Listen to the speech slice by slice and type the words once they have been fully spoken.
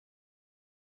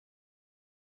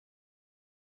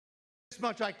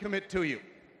much I commit to you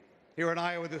here in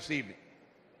Iowa this evening.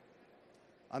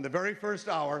 On the very first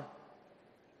hour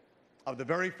of the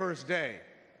very first day,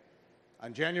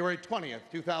 on January 20th,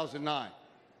 2009,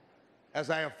 as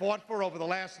I have fought for over the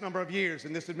last number of years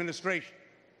in this administration,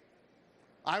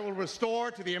 I will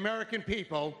restore to the American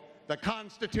people the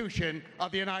Constitution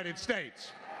of the United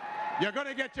States. You're going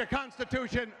to get your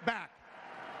Constitution back.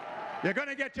 You're going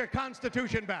to get your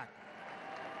Constitution back.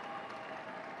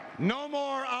 No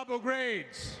more Abu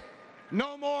Ghraibs.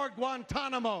 No more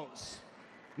Guantanamos.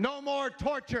 No more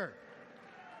torture.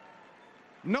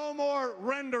 No more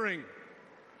rendering.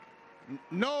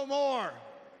 No more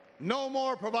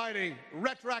providing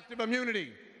retroactive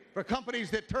immunity for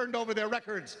companies that turned over their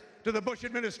records to the Bush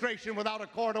administration without a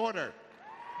court order.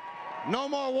 No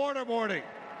more waterboarding.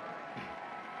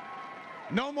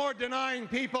 No more denying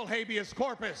people habeas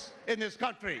corpus in this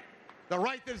country, the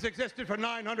right that has existed for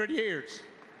 900 years.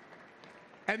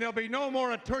 And there'll be no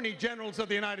more attorney generals of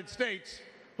the United States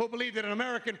who believe that an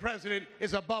American president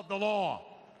is above the law.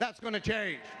 That's going to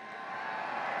change.